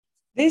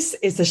This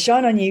is the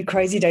Shine On You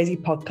Crazy Daisy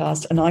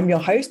podcast, and I'm your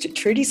host,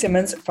 Trudy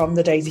Simmons from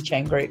the Daisy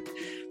Chain Group,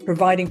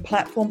 providing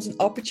platforms and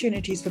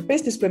opportunities for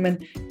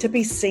businesswomen to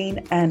be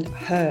seen and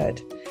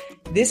heard.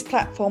 This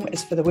platform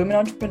is for the women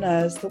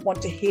entrepreneurs that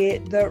want to hear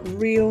the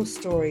real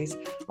stories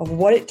of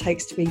what it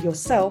takes to be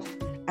yourself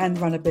and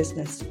run a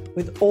business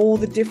with all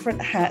the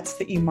different hats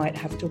that you might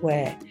have to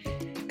wear.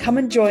 Come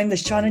and join the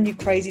Shine On You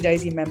Crazy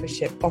Daisy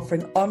membership,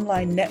 offering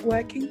online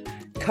networking,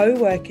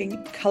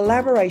 co-working,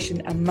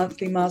 collaboration and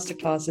monthly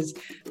masterclasses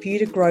for you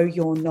to grow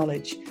your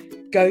knowledge.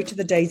 Go to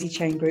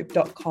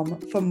thedaisychaingroup.com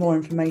for more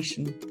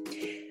information.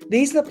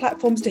 These are the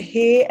platforms to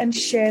hear and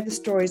share the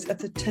stories of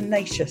the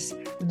tenacious,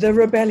 the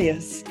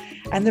rebellious,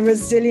 and the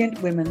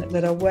resilient women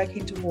that are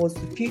working towards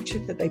the future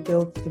that they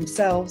build for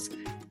themselves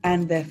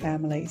and their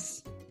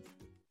families.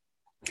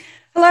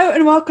 Hello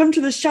and welcome to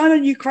the Shine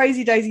On You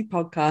Crazy Daisy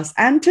podcast.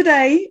 And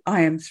today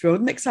I am thrilled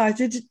and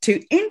excited to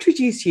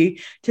introduce you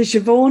to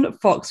Siobhan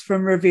Fox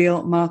from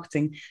Reveal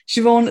Marketing.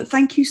 Siobhan,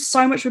 thank you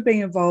so much for being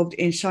involved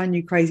in Shine On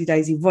You Crazy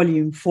Daisy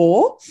Volume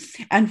 4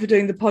 and for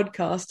doing the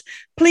podcast.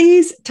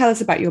 Please tell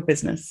us about your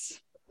business.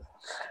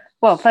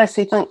 Well,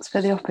 firstly, thanks for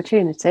the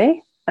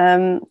opportunity.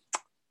 So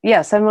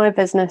my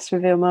business,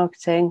 Reveal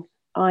Marketing,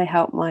 I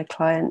help my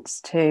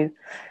clients to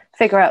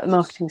figure out the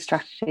marketing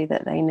strategy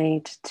that they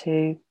need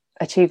to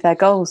achieve their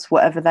goals,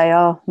 whatever they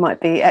are.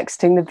 Might be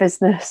exiting the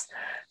business,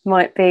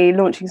 might be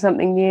launching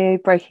something new,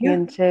 breaking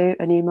into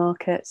a new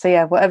market.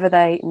 So whatever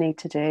they need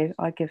to do,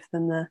 I give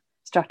them the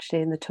strategy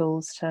and the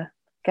tools to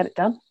get it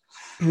done.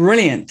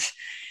 Brilliant.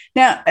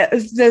 Now,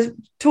 there's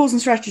tools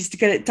and strategies to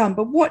get it done,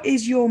 but what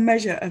is your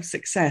measure of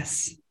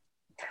success?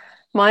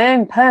 My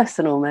own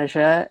personal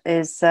measure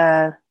is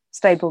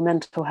stable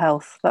mental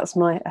health. That's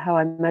how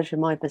I measure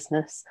my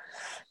business.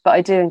 But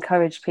I do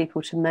encourage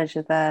people to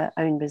measure their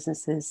own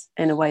businesses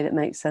in a way that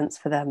makes sense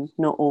for them,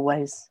 not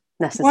always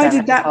necessarily. Why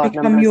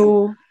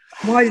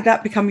did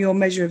that become your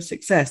measure of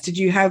success? Did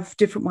you have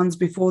different ones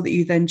before that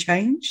you then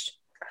changed?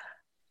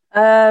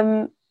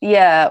 Well,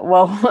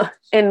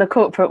 in the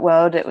corporate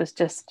world, it was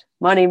just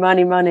money,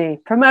 money, money,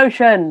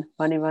 promotion,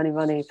 money, money,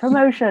 money,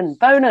 promotion,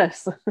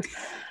 bonus.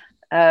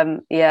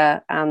 And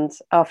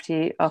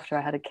after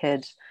I had a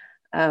kid,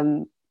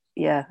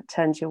 it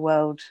turns your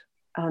world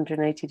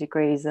 180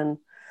 degrees and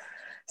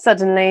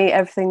suddenly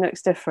everything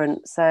looks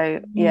different. So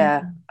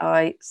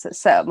I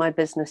set up my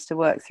business to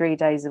work 3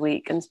 days a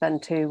week and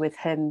spend 2 with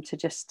him to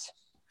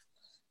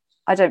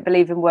I don't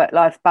believe in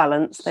work-life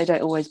balance. They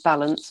don't always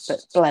balance, but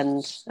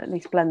at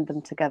least blend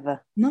them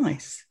together.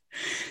 Nice.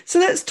 So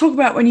let's talk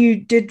about when you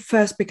did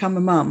first become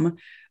a mum,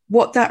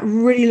 what that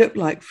really looked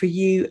like for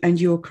you and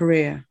your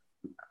career.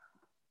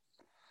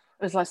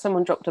 It was like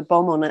someone dropped a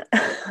bomb on it.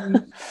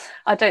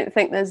 I don't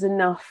think there's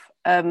enough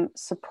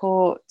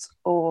support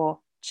or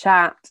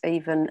chat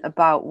even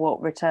about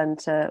what return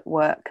to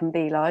work can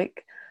be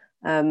like.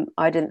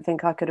 I didn't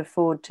think I could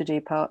afford to do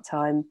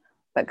part-time,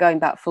 but going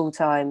back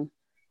full-time,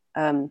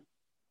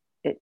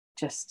 it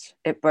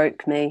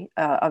broke me.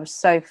 I was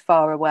so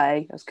far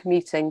away. I was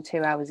commuting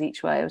 2 hours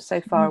each way. I was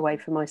so far away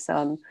from my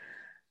son.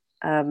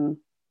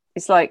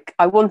 It's like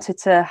I wanted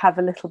to have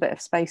a little bit of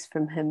space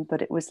from him,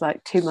 but it was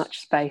like too much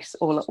space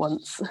all at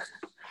once.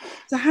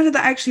 So how did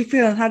that actually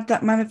feel, and how did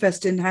that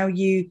manifest in how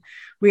you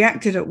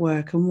reacted at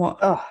work and what?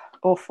 Oh,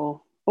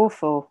 awful.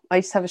 I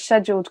used to have a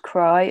scheduled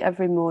cry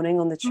every morning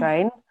on the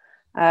train.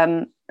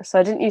 So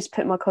I didn't used to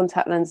put my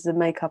contact lenses and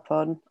makeup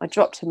on. I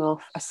dropped him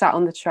off. I sat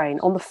on the train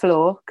on the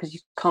floor because you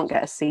can't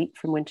get a seat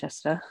from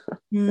Winchester.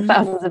 The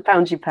thousands of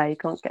pounds you pay, you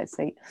can't get a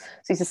seat.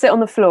 So I used to sit on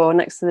the floor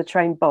next to the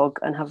train bog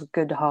and have a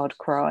good hard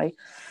cry,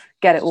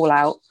 get it all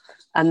out,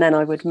 and then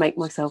I would make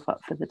myself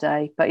up for the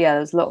day. But there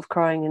was a lot of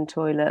crying in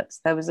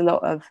toilets. There was a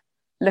lot of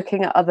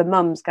looking at other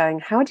mums going,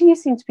 how do you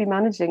seem to be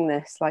managing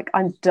this? Like,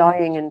 I'm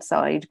dying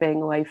inside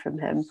being away from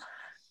him.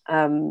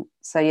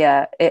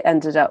 It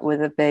ended up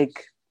with a big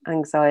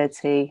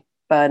anxiety,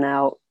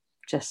 burnout,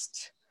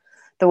 just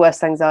the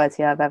worst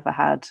anxiety I've ever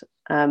had.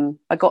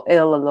 I got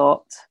ill a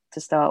lot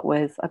to start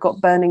with. I got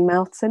burning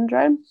mouth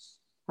syndrome.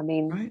 I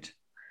mean, right.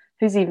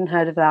 Who's even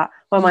heard of that?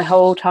 Where my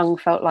whole tongue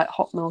felt like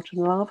hot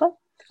molten lava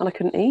and I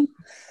couldn't eat.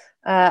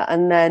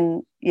 And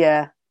then,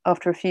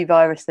 after a few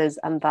viruses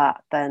and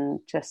that,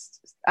 then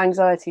just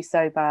anxiety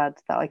so bad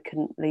that I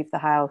couldn't leave the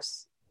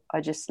house.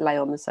 I just lay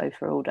on the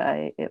sofa all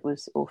day. It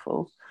was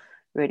awful,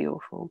 really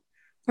awful.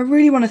 I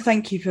really want to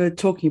thank you for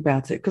talking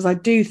about it, because I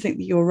do think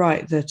that you're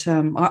right, that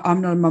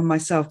I'm not a mum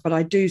myself, but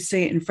I do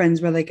see it in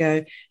friends where they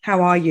go,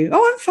 how are you?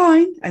 Oh, I'm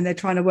fine. And they're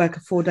trying to work a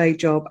 4-day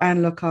job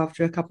and look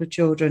after a couple of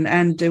children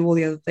and do all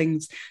the other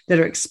things that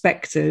are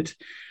expected.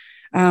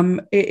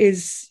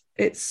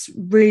 It's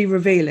really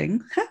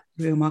revealing,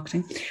 real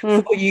marketing,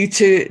 for you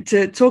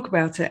to talk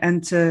about it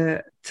and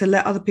to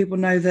let other people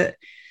know that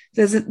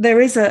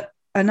there is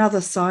another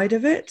side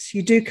of it.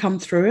 You do come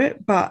through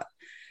it, but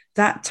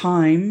that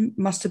time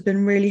must have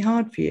been really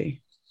hard for you.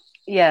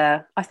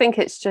 Yeah, I think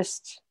it's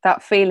just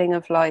that feeling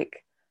of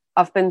like,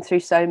 I've been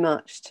through so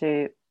much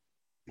to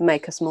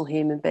make a small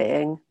human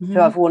being who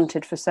I've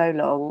wanted for so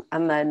long,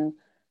 and then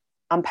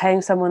I'm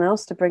paying someone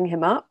else to bring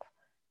him up.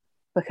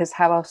 because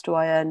how else do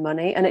I earn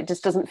money? And it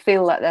just doesn't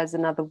feel like there's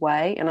another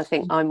way. And I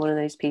think I'm one of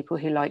those people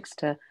who likes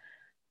to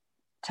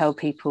tell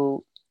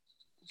people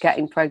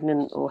getting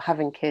pregnant or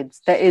having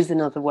kids, there is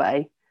another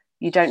way.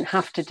 You don't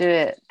have to do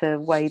it the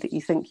way that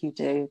you think you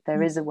do.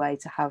 There is a way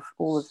to have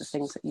all of the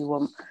things that you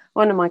want.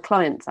 One of my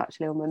clients,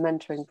 actually, on my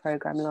mentoring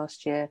program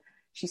last year,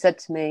 she said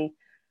to me,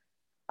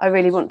 I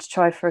really want to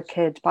try for a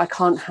kid, but I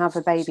can't have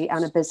a baby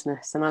and a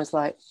business. And I was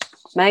like,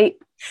 mate,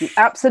 you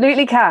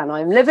absolutely can.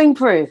 I'm living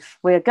proof.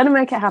 We're going to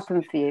make it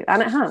happen for you.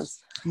 And it has.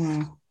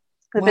 Wow.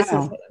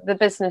 The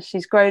business,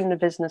 she's grown the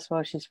business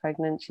while she's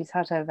pregnant. She's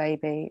had her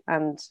baby,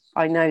 and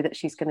I know that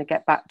she's going to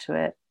get back to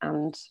it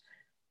and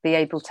be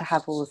able to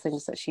have all the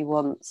things that she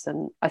wants.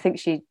 And I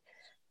think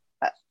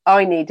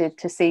I needed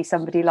to see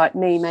somebody like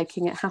me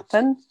making it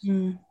happen.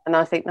 And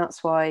I think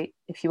that's why,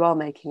 if you are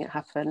making it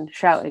happen,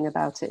 shouting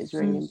about it is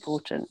really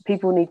important.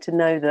 People need to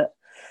know that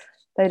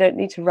they don't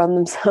need to run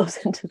themselves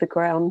into the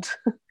ground.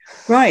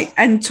 Right.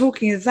 And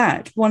talking of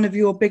that, one of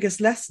your biggest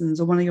lessons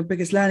or one of your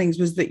biggest learnings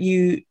was that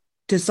you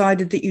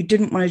decided that you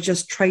didn't want to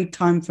just trade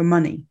time for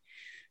money.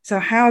 So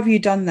how have you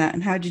done that,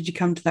 and how did you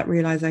come to that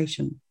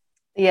realization?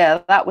 Yeah,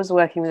 that was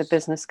working with a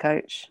business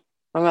coach.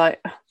 I'm like,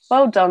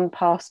 well done,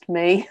 past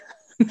me.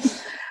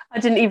 I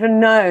didn't even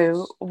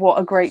know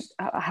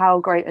how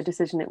great a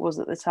decision it was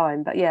at the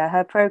time. But yeah,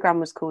 her program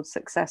was called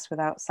Success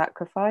Without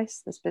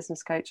Sacrifice, this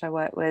business coach I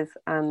work with.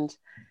 And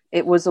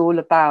it was all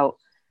about,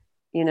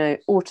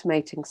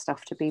 automating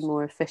stuff to be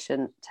more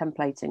efficient,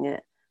 templating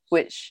it,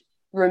 which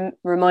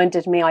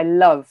reminded me I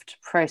loved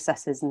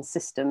processes and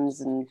systems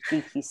and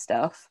geeky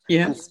stuff.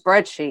 And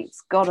spreadsheets.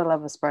 God, I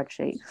love a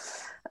spreadsheet.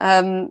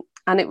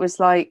 And it was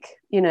like,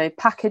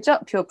 package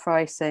up your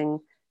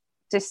pricing,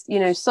 just,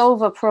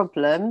 solve a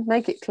problem,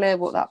 make it clear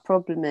what that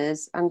problem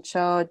is, and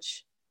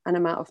charge an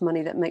amount of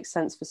money that makes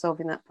sense for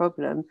solving that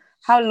problem.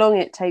 How long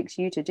it takes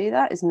you to do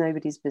that is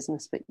nobody's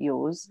business but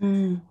yours.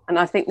 And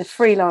I think the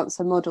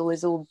freelancer model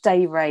is all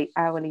day rate,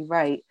 hourly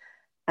rate.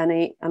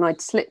 And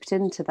I'd slipped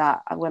into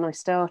that when I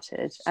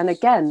started. And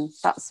again,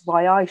 that's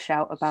why I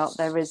shout about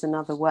there is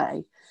another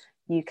way.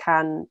 You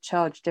can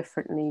charge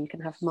differently. You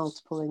can have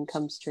multiple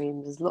income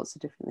streams. There's lots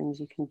of different things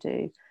you can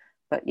do.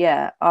 But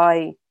yeah,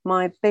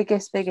 my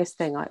biggest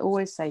thing I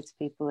always say to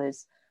people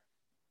is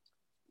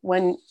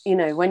when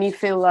you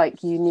feel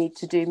like you need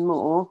to do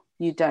more,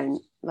 you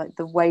don't. Like,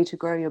 the way to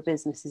grow your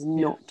business is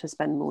not to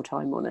spend more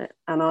time on it.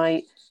 And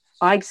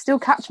I still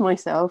catch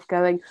myself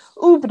going,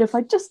 oh, but if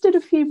I just did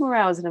a few more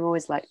hours, and I'm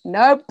always like,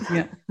 nope,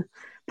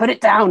 put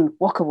it down,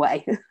 walk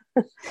away.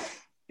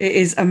 It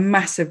is a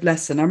massive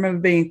lesson. I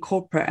remember being in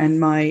corporate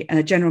and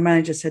a general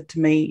manager said to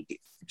me,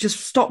 just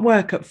stop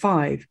work at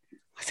 5.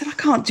 I said, I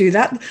can't do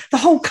that. The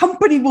whole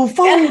company will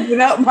fold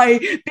without my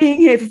being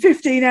here for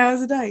 15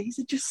 hours a day. He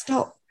said, just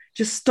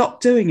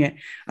stop doing it.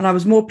 And I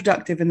was more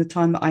productive in the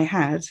time that I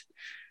had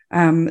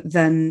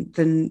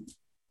than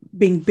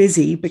being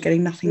busy but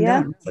getting nothing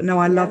done. But no,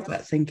 I love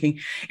that thinking.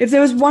 If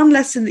there was one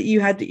lesson that you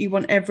had that you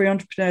want every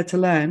entrepreneur to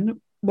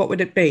learn, what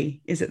would it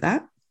be? Is it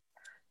that?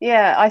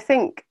 Yeah, I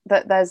think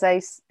that there's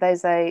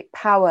a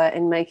power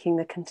in making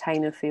the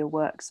container for your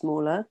work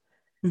smaller.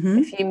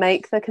 If you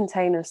make the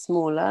container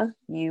smaller,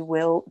 you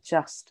will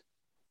just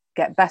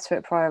get better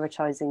at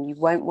prioritizing. You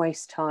won't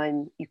waste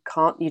time. You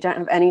don't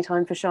have any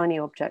time for shiny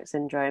object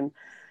syndrome.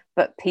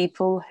 But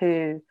people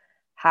who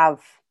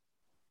have,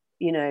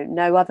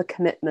 no other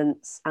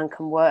commitments and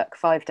can work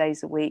 5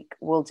 days a week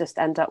will just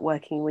end up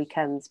working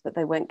weekends, but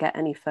they won't get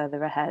any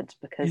further ahead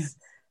because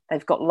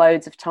they've got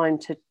loads of time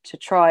to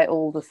try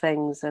all the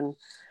things. And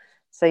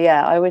so,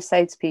 yeah, I always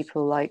say to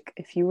people, like,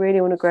 if you really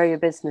want to grow your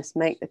business,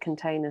 make the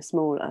container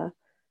smaller,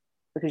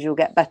 because you'll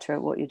get better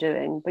at what you're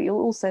doing, but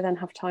you'll also then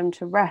have time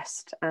to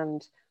rest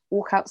and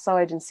walk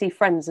outside and see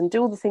friends and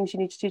do all the things you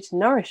need to do to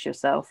nourish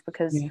yourself,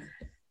 because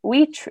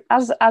we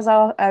as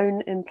our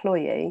own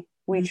employee,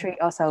 we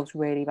treat ourselves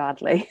really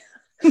badly.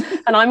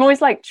 And I'm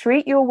always like,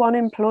 treat your one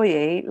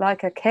employee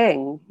like a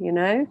king,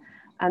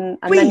 and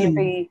then you'll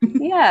be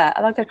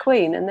like a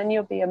queen, and then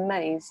you'll be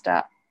amazed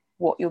at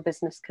what your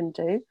business can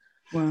do.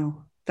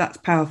 Wow, that's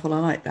powerful. I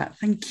like that.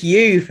 Thank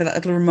you for that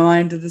little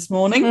reminder this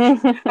morning.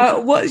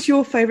 What's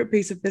your favorite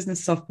piece of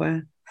business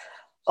software?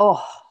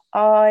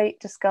 I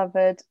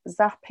discovered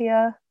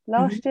Zapier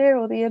last year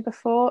or the year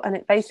before, and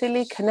it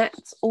basically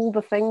connects all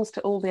the things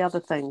to all the other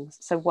things.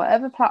 So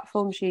whatever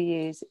platforms you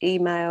use,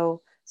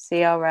 email,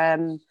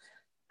 CRM,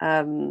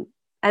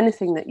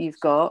 anything that you've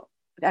got,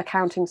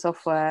 accounting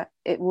software,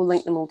 it will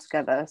link them all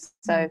together.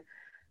 So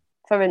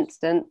for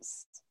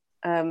instance,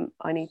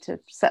 I need to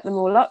set them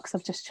all up because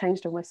I've just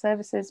changed all my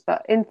services,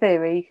 but in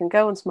theory you can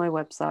go onto my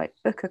website,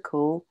 book a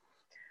call,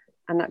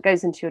 and that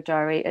goes into your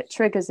diary. It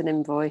triggers an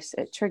invoice,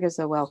 it triggers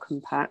a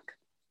welcome pack,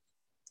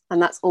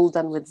 and that's all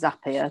done with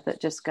Zapier.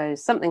 That just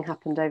goes, something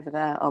happened over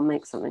there, I'll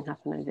make something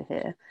happen over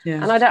here,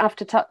 and I don't have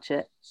to touch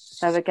it.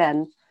 So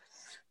again,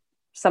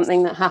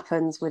 something that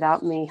happens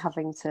without me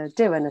having to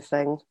do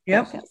anything.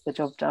 Gets the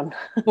job done.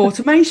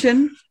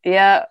 Automation.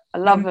 I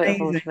love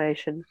it,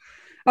 automation.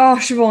 Oh,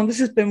 Siobhan, this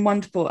has been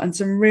wonderful and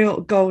some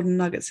real golden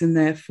nuggets in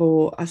there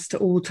for us to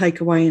all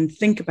take away and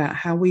think about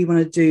how we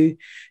want to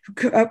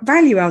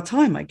value our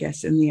time, I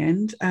guess, in the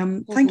end.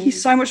 Thank you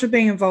so much for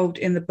being involved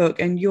in the book,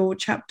 and your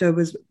chapter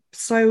was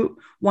so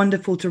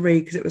wonderful to read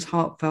because it was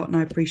heartfelt, and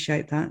I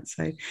appreciate that.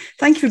 So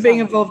thank you for being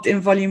involved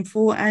in Volume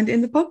 4 and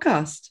in the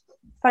podcast.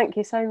 Thank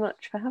you so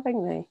much for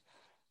having me.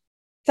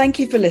 Thank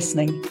you for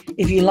listening.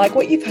 If you like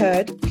what you've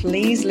heard,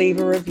 please leave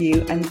a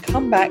review and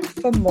come back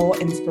for more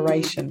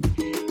inspiration.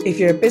 If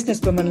you're a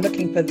businesswoman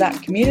looking for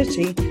that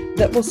community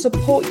that will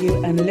support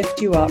you and lift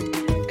you up,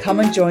 come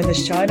and join the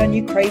Shine On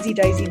You Crazy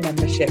Daisy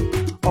membership,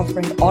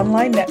 offering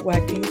online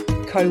networking,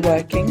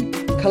 co-working,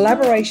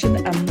 collaboration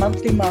and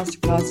monthly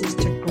masterclasses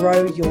to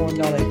grow your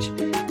knowledge.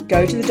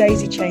 Go to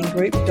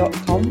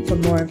thedaisychaingroup.com for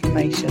more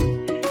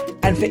information.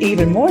 And for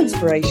even more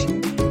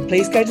inspiration,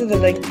 please go to the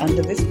link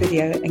under this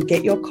video and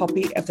get your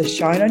copy of the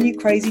Shine On You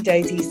Crazy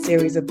Daisy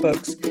series of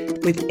books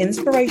with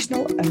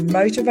inspirational and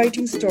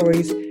motivating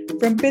stories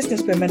from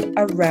businesswomen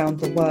around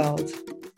the world.